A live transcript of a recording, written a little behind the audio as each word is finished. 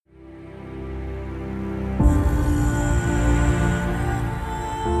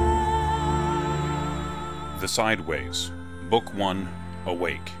The Sideways, Book 1,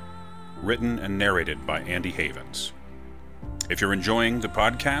 Awake, written and narrated by Andy Havens. If you're enjoying the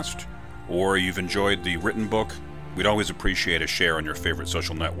podcast, or you've enjoyed the written book, we'd always appreciate a share on your favorite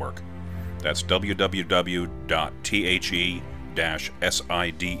social network. That's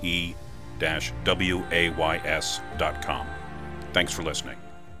www.the-side-ways.com. Thanks for listening.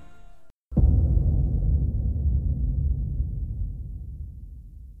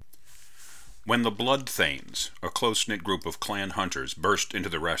 When the Bloodthanes, a close-knit group of clan hunters, burst into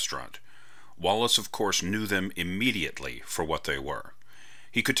the restaurant, Wallace, of course, knew them immediately for what they were.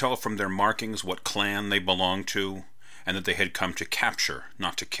 He could tell from their markings what clan they belonged to, and that they had come to capture,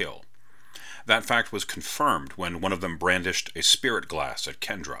 not to kill. That fact was confirmed when one of them brandished a spirit glass at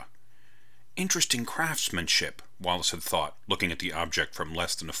Kendra. Interesting craftsmanship, Wallace had thought, looking at the object from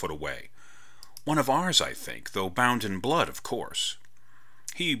less than a foot away. One of ours, I think, though bound in blood, of course.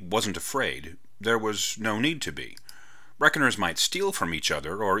 He wasn't afraid. There was no need to be. Reckoners might steal from each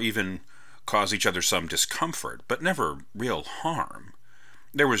other, or even cause each other some discomfort, but never real harm.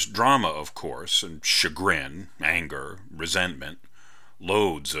 There was drama, of course, and chagrin, anger, resentment,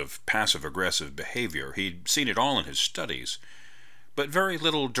 loads of passive-aggressive behavior. He'd seen it all in his studies, but very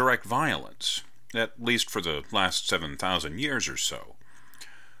little direct violence, at least for the last 7,000 years or so,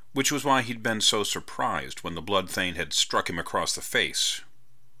 which was why he'd been so surprised when the Bloodthane had struck him across the face.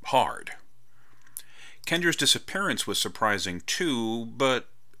 Hard. Kendra's disappearance was surprising too, but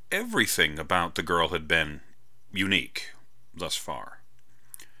everything about the girl had been unique, thus far.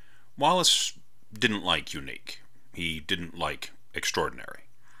 Wallace didn't like unique. He didn't like extraordinary.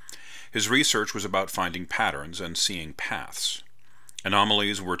 His research was about finding patterns and seeing paths.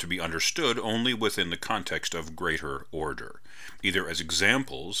 Anomalies were to be understood only within the context of greater order, either as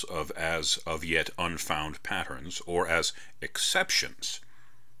examples of as of yet unfound patterns, or as exceptions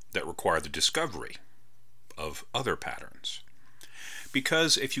that require the discovery of other patterns.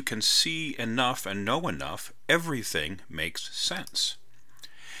 Because if you can see enough and know enough, everything makes sense.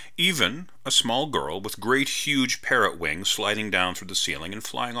 Even a small girl with great huge parrot wings sliding down through the ceiling and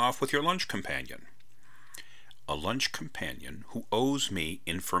flying off with your lunch companion. A lunch companion who owes me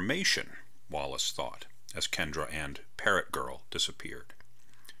information, Wallace thought, as Kendra and Parrot Girl disappeared.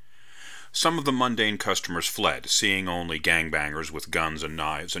 Some of the mundane customers fled, seeing only gangbangers with guns and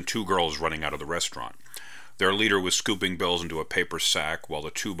knives and two girls running out of the restaurant. Their leader was scooping bills into a paper sack, while the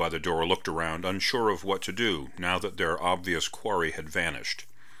two by the door looked around, unsure of what to do, now that their obvious quarry had vanished.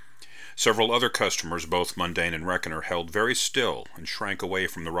 Several other customers, both mundane and reckoner, held very still and shrank away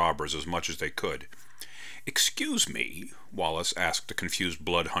from the robbers as much as they could. "Excuse me," Wallace asked the confused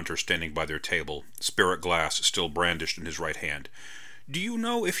blood hunter standing by their table, spirit glass still brandished in his right hand. "Do you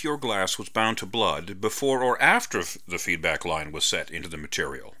know if your glass was bound to blood before or after the feedback line was set into the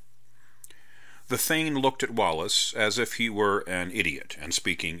material?" The Thane looked at Wallace as if he were an idiot and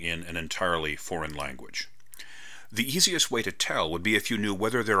speaking in an entirely foreign language. "The easiest way to tell would be if you knew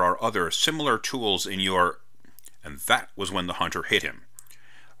whether there are other similar tools in your—" And that was when the hunter hit him.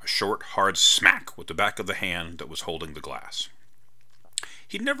 A short, hard smack with the back of the hand that was holding the glass.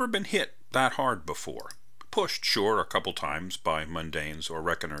 He'd never been hit that hard before. Pushed, sure, a couple times by mundanes or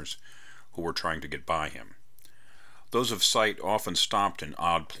reckoners who were trying to get by him. Those of sight often stopped in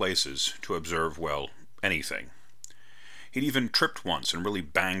odd places to observe, well, anything. He'd even tripped once and really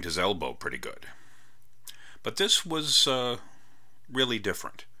banged his elbow pretty good. But this was really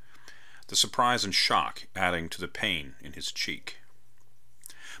different, the surprise and shock adding to the pain in his cheek.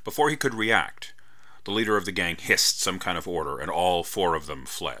 Before he could react, the leader of the gang hissed some kind of order, and all four of them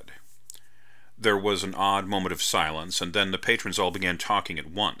fled. There was an odd moment of silence, and then the patrons all began talking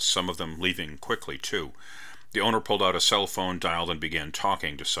at once, some of them leaving quickly, too. The owner pulled out a cell phone, dialed, and began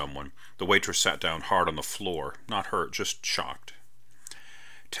talking to someone. The waitress sat down hard on the floor, not hurt, just shocked.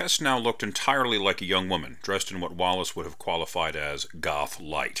 Tess now looked entirely like a young woman, dressed in what Wallace would have qualified as goth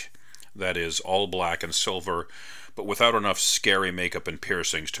light. That is, all black and silver, but without enough scary makeup and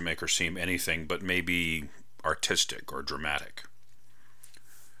piercings to make her seem anything but maybe artistic or dramatic.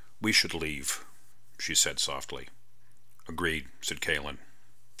 "We should leave," she said softly. "Agreed," said Kalen.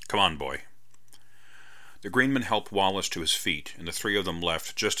 "Come on, boy." The Greenman helped Wallace to his feet, and the three of them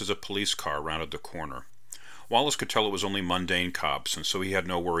left just as a police car rounded the corner. Wallace could tell it was only mundane cops, and so he had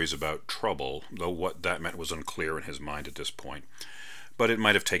no worries about trouble, though what that meant was unclear in his mind at this point. But it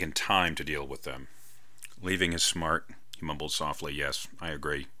might have taken time to deal with them. "Leaving is smart," he mumbled softly. "Yes, I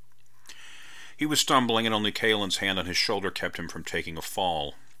agree." He was stumbling, and only Kalen's hand on his shoulder kept him from taking a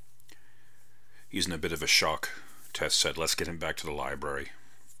fall. "He's in a bit of a shock," Tess said. "Let's get him back to the library."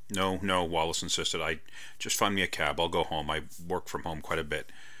 No, Wallace insisted. Just find me a cab. I'll go home. I work from home quite a bit.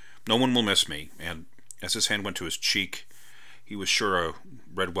 No one will miss me, and As his hand went to his cheek, he was sure a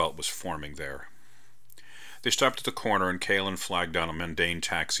red welt was forming there. They stopped at the corner, and Kalen flagged down a mundane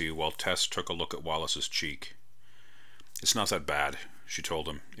taxi while Tess took a look at Wallace's cheek. "It's not that bad," she told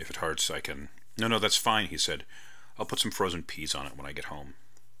him. "If it hurts, I can—" No, that's fine," he said. "I'll put some frozen peas on it when I get home."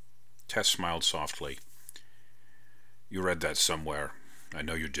 Tess smiled softly. "You read that somewhere. I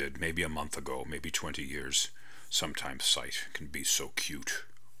know you did. Maybe a month ago, maybe 20 years. Sometimes sight can be so cute."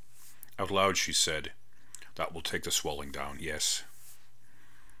 Out loud she said, "That will take the swelling down, yes."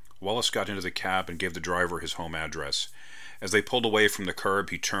 Wallace got into the cab and gave the driver his home address. As they pulled away from the curb,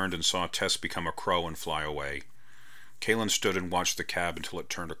 he turned and saw Tess become a crow and fly away. Kalen stood and watched the cab until it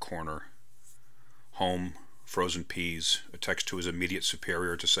turned a corner. Home, frozen peas, a text to his immediate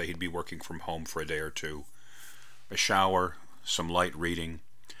superior to say he'd be working from home for a day or two, a shower, some light reading,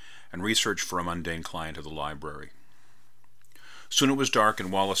 and research for a mundane client at the library. Soon it was dark,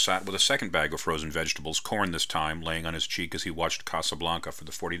 and Wallace sat with a second bag of frozen vegetables, corn this time, laying on his cheek as he watched Casablanca for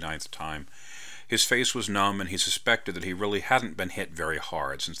the 49th time. His face was numb, and he suspected that he really hadn't been hit very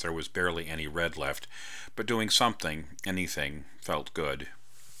hard, since there was barely any red left, but doing something, anything, felt good.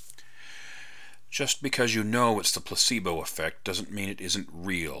 "Just because you know it's the placebo effect doesn't mean it isn't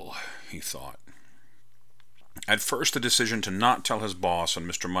real," he thought. At first, the decision to not tell his boss and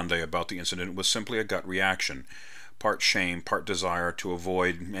Mr. Monday about the incident was simply a gut reaction, part shame, part desire to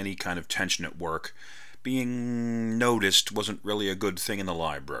avoid any kind of tension at work. Being noticed wasn't really a good thing in the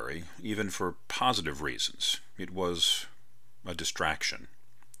library, even for positive reasons. It was a distraction.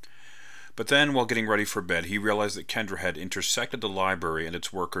 But then, while getting ready for bed, he realized that Kendra had intersected the library and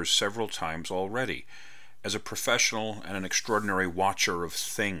its workers several times already. As a professional and an extraordinary watcher of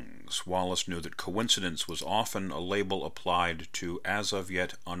things, Wallace knew that coincidence was often a label applied to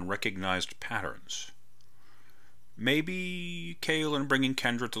as-of-yet unrecognized patterns. Maybe Kalen bringing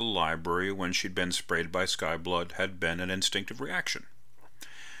Kendra to the library when she'd been sprayed by Skyblood had been an instinctive reaction.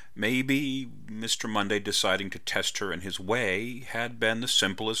 Maybe Mr. Monday deciding to test her in his way had been the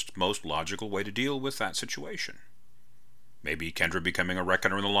simplest, most logical way to deal with that situation. Maybe Kendra becoming a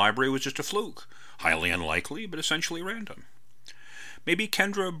reckoner in the library was just a fluke, highly unlikely, but essentially random. Maybe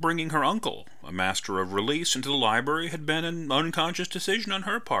Kendra bringing her uncle, a master of release, into the library had been an unconscious decision on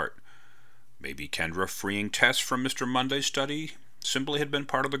her part. Maybe Kendra freeing Tess from Mr. Monday's study simply had been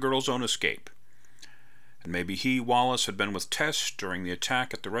part of the girl's own escape. And maybe he, Wallace, had been with Tess during the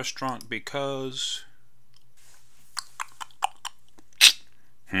attack at the restaurant because...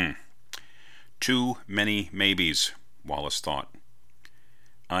 Too many maybes, Wallace thought.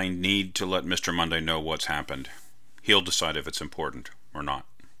 I need to let Mr. Monday know what's happened. He'll decide if it's important or not.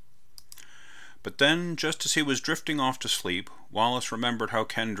 But then, just as he was drifting off to sleep, Wallace remembered how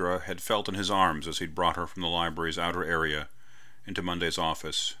Kendra had felt in his arms as he'd brought her from the library's outer area into Monday's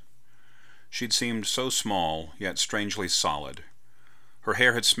office. She'd seemed so small, yet strangely solid. Her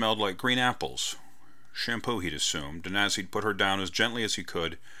hair had smelled like green apples, shampoo he'd assumed, and as he'd put her down as gently as he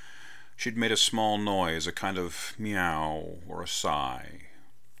could, she'd made a small noise, a kind of meow or a sigh.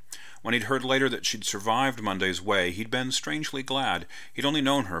 When he'd heard later that she'd survived Monday's way, he'd been strangely glad. He'd only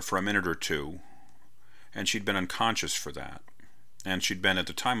known her for a minute or two, and she'd been unconscious for that. And she'd been at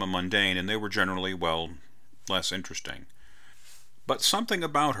the time a mundane, and they were generally, well, less interesting. But something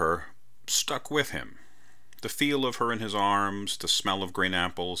about her stuck with him. The feel of her in his arms, the smell of green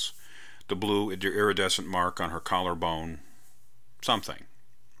apples, the blue iridescent mark on her collarbone. Something.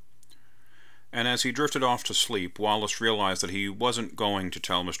 And as he drifted off to sleep, Wallace realized that he wasn't going to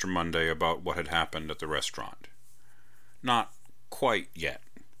tell Mr. Monday about what had happened at the restaurant. Not quite yet,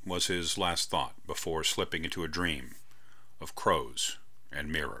 was his last thought before slipping into a dream of crows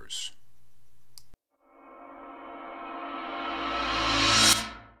and mirrors.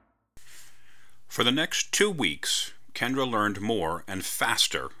 For the next 2 weeks, Kendra learned more and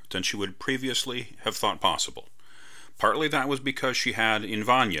faster than she would previously have thought possible. Partly that was because she had in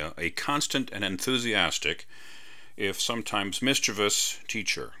Vanya a constant and enthusiastic, if sometimes mischievous,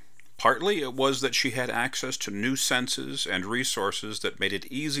 teacher. Partly it was that she had access to new senses and resources that made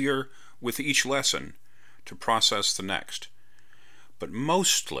it easier with each lesson to process the next. But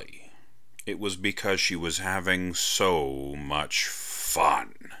mostly it was because she was having so much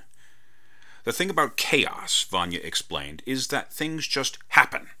fun. The thing about chaos, Vanya explained, is that things just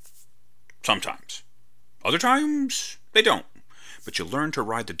happen. Sometimes. Other times, they don't. But you learn to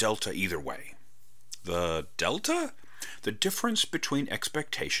ride the delta either way. The delta? The difference between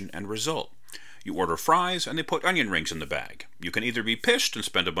expectation and result. You order fries and they put onion rings in the bag. You can either be pissed and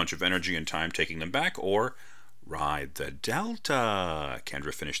spend a bunch of energy and time taking them back, or ride the delta.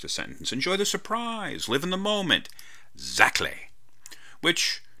 Kendra finished the sentence. Enjoy the surprise. Live in the moment. Exactly.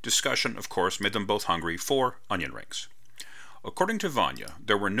 Which Discussion, of course, made them both hungry for onion rings. According to Vanya,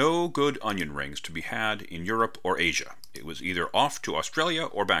 there were no good onion rings to be had in Europe or Asia. It was either off to Australia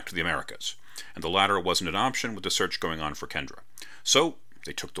or back to the Americas, and the latter wasn't an option with the search going on for Kendra. So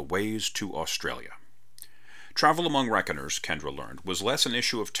they took the ways to Australia. Travel among reckoners, Kendra learned, was less an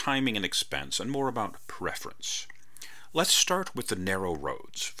issue of timing and expense and more about preference. Let's start with the narrow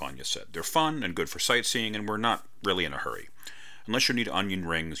roads, Vanya said. They're fun and good for sightseeing, and we're not really in a hurry. Unless you need onion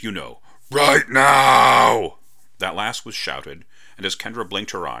rings, right now! That last was shouted, and as Kendra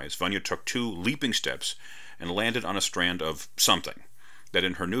blinked her eyes, Vanya took 2 leaping steps and landed on a strand of something that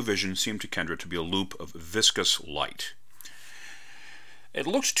in her new vision seemed to Kendra to be a loop of viscous light. It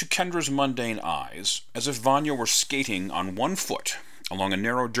looked to Kendra's mundane eyes as if Vanya were skating on one foot along a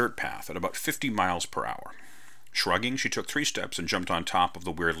narrow dirt path at about 50 miles per hour. Shrugging, she took 3 steps and jumped on top of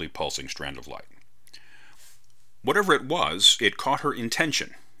the weirdly pulsing strand of light. Whatever it was, it caught her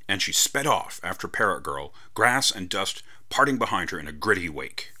intention, and she sped off after Parrot Girl, grass and dust parting behind her in a gritty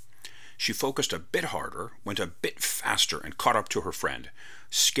wake. She focused a bit harder, went a bit faster, and caught up to her friend,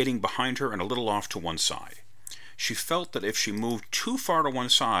 skidding behind her and a little off to one side. She felt that if she moved too far to one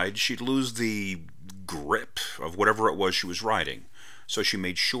side, she'd lose the grip of whatever it was she was riding, so she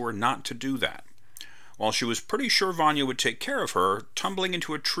made sure not to do that. While she was pretty sure Vanya would take care of her, tumbling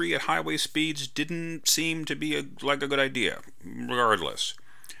into a tree at highway speeds didn't seem to be like a good idea, regardless.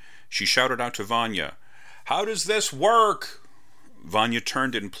 She shouted out to Vanya, "How does this work?" Vanya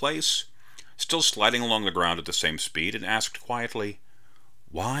turned in place, still sliding along the ground at the same speed, and asked quietly,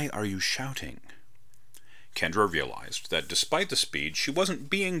 "Why are you shouting?" Kendra realized that despite the speed, she wasn't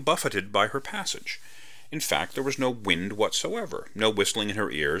being buffeted by her passage. In fact, there was no wind whatsoever, no whistling in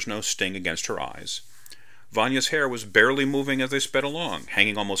her ears, no sting against her eyes. Vanya's hair was barely moving as they sped along,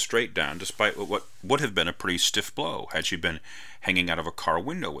 hanging almost straight down, despite what would have been a pretty stiff blow had she been hanging out of a car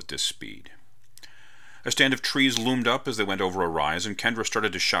window at this speed. A stand of trees loomed up as they went over a rise, and Kendra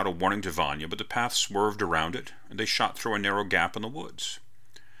started to shout a warning to Vanya, but the path swerved around it, and they shot through a narrow gap in the woods.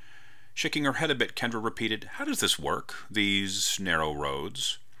 Shaking her head a bit, Kendra repeated, "How does this work, these narrow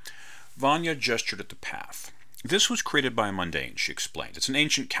roads?" Vanya gestured at the path. "This was created by a mundane," she explained. "It's an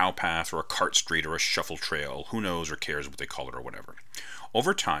ancient cow path or a cart street or a shuffle trail. Who knows or cares what they call it or whatever.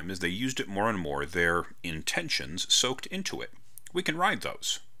 Over time, as they used it more and more, their intentions soaked into it. We can ride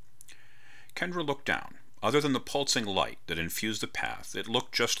those." Kendra looked down. Other than the pulsing light that infused the path, it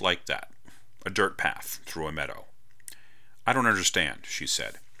looked just like that. A dirt path through a meadow. "I don't understand," she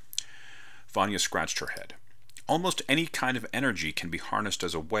said. Vanya scratched her head. "Almost any kind of energy can be harnessed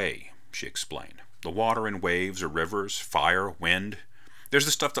as a way," she explained. "The water in waves or rivers, fire, wind. There's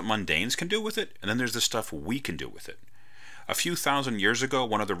the stuff that mundanes can do with it, and then there's the stuff we can do with it. A few thousand years ago,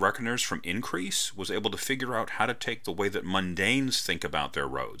 one of the reckoners from Increase was able to figure out how to take the way that mundanes think about their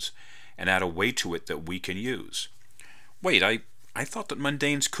roads and add a way to it that we can use." "Wait, I thought that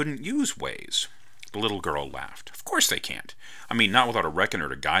mundanes couldn't use ways." The little girl laughed. "Of course they can't. I mean, not without a reckoner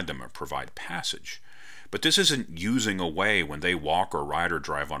to guide them or provide passage. But this isn't using a way when they walk or ride or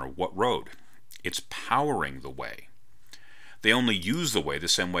drive on a road. It's powering the way. They only use the way the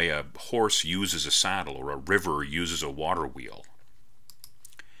same way a horse uses a saddle or a river uses a water wheel."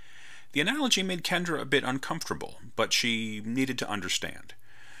 The analogy made Kendra a bit uncomfortable, but she needed to understand.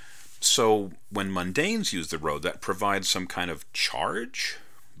 "So, when mundanes use the road, that provides some kind of charge?"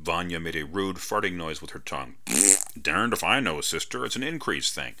 Vanya made a rude farting noise with her tongue. "Darned if I know, sister. It's an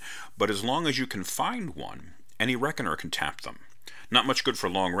Increase thing. But as long as you can find one, any reckoner can tap them. Not much good for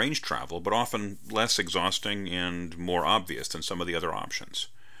long-range travel, but often less exhausting and more obvious than some of the other options.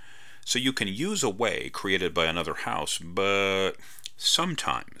 So you can use a way created by another house, but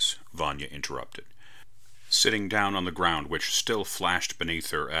sometimes," Vanya interrupted, sitting down on the ground which still flashed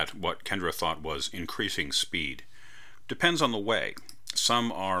beneath her at what Kendra thought was increasing speed. "Depends on the way.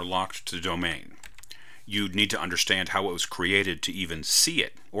 Some are locked to domain. You'd need to understand how it was created to even see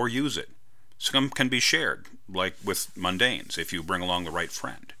it or use it. Some can be shared, like with mundanes, if you bring along the right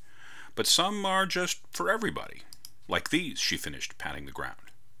friend. But some are just for everybody. Like these," she finished, patting the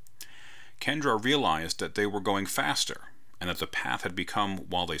ground. Kendra realized that they were going faster, and that the path had become,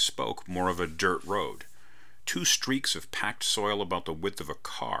 while they spoke, more of a dirt road. 2 streaks of packed soil about the width of a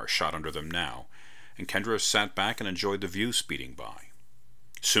car shot under them now, and Kendra sat back and enjoyed the view speeding by.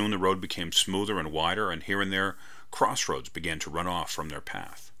 Soon the road became smoother and wider, and here and there crossroads began to run off from their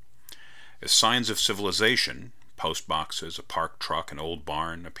path. As signs of civilization, post boxes, a parked truck, an old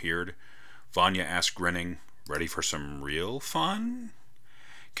barn, appeared, Vanya asked, grinning, "Ready for some real fun?"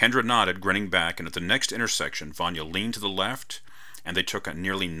 Kendra nodded, grinning back, and at the next intersection, Vanya leaned to the left, and they took a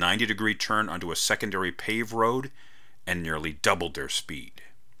nearly 90-degree turn onto a secondary paved road and nearly doubled their speed.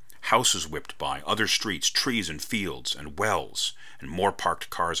 Houses whipped by, other streets, trees and fields, and wells, and more parked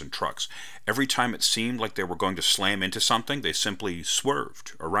cars and trucks. Every time it seemed like they were going to slam into something, they simply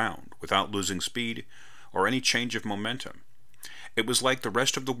swerved around without losing speed or any change of momentum. It was like the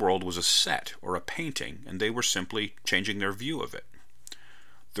rest of the world was a set or a painting, and they were simply changing their view of it.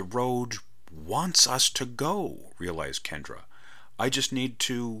 The road wants us to go, realized Kendra. I just need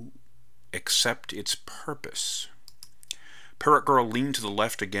to accept its purpose. Parrot Girl leaned to the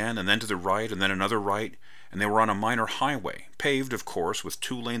left again, and then to the right, and then another right, and they were on a minor highway, paved, of course, with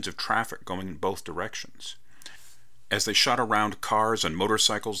 2 lanes of traffic going in both directions. As they shot around cars and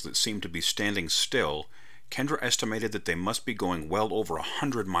motorcycles that seemed to be standing still, Kendra estimated that they must be going well over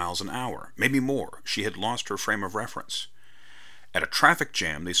 100 miles an hour, maybe more. She had lost her frame of reference. At a traffic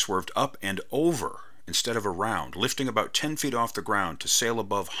jam, they swerved up and over instead of around, lifting about 10 feet off the ground to sail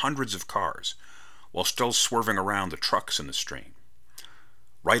above hundreds of cars, while still swerving around the trucks in the stream.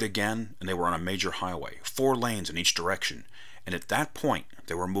 Right again, and they were on a major highway, 4 lanes in each direction, and at that point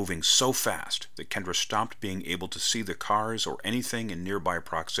they were moving so fast that Kendra stopped being able to see the cars or anything in nearby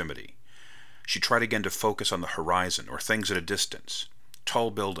proximity. She tried again to focus on the horizon or things at a distance.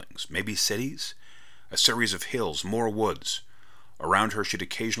 Tall buildings, maybe cities? A series of hills, more woods. Around her she'd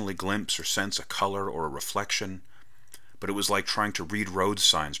occasionally glimpse or sense a color or a reflection, but it was like trying to read road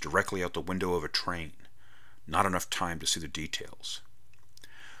signs directly out the window of a train. Not enough time to see the details.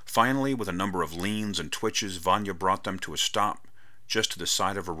 Finally, with a number of leans and twitches, Vanya brought them to a stop just to the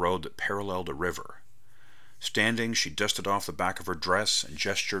side of a road that paralleled a river. Standing, she dusted off the back of her dress and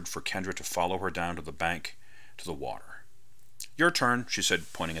gestured for Kendra to follow her down to the bank, to the water. "Your turn," she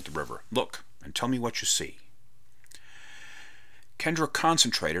said, pointing at the river. "Look, and tell me what you see." Kendra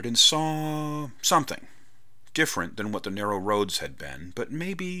concentrated and saw something, different than what the narrow roads had been, but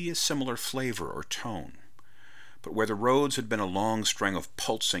maybe a similar flavor or tone. But where the roads had been a long string of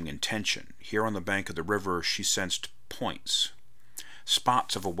pulsing and tension, here on the bank of the river she sensed points.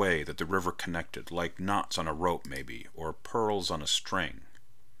 Spots of a way that the river connected, like knots on a rope maybe, or pearls on a string.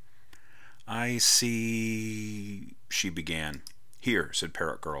 "I see," she began. "Here," said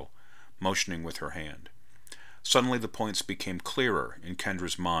Parrot Girl, motioning with her hand. Suddenly the points became clearer in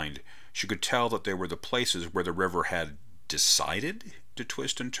Kendra's mind. She could tell that they were the places where the river had decided to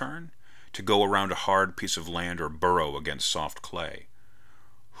twist and turn, to go around a hard piece of land or burrow against soft clay.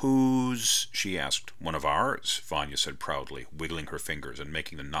 "Whose?" she asked. "One of ours," Vanya said proudly, wiggling her fingers and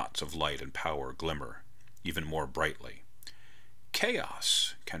making the knots of light and power glimmer even more brightly.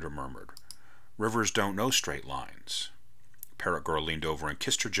 "Chaos," Kendra murmured. "Rivers don't know straight lines." Parrot Girl leaned over and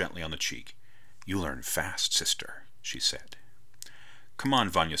kissed her gently on the cheek. "You learn fast, sister," she said. "Come on,"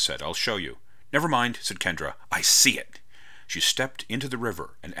 Vanya said. "I'll show you." "Never mind," said Kendra. "I see it." She stepped into the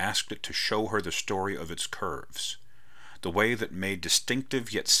river and asked it to show her the story of its curves, the way that made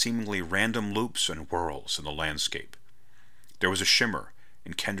distinctive yet seemingly random loops and whirls in the landscape. There was a shimmer,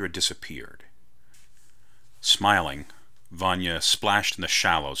 and Kendra disappeared. Smiling, Vanya splashed in the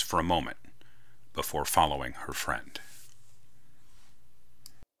shallows for a moment before following her friend.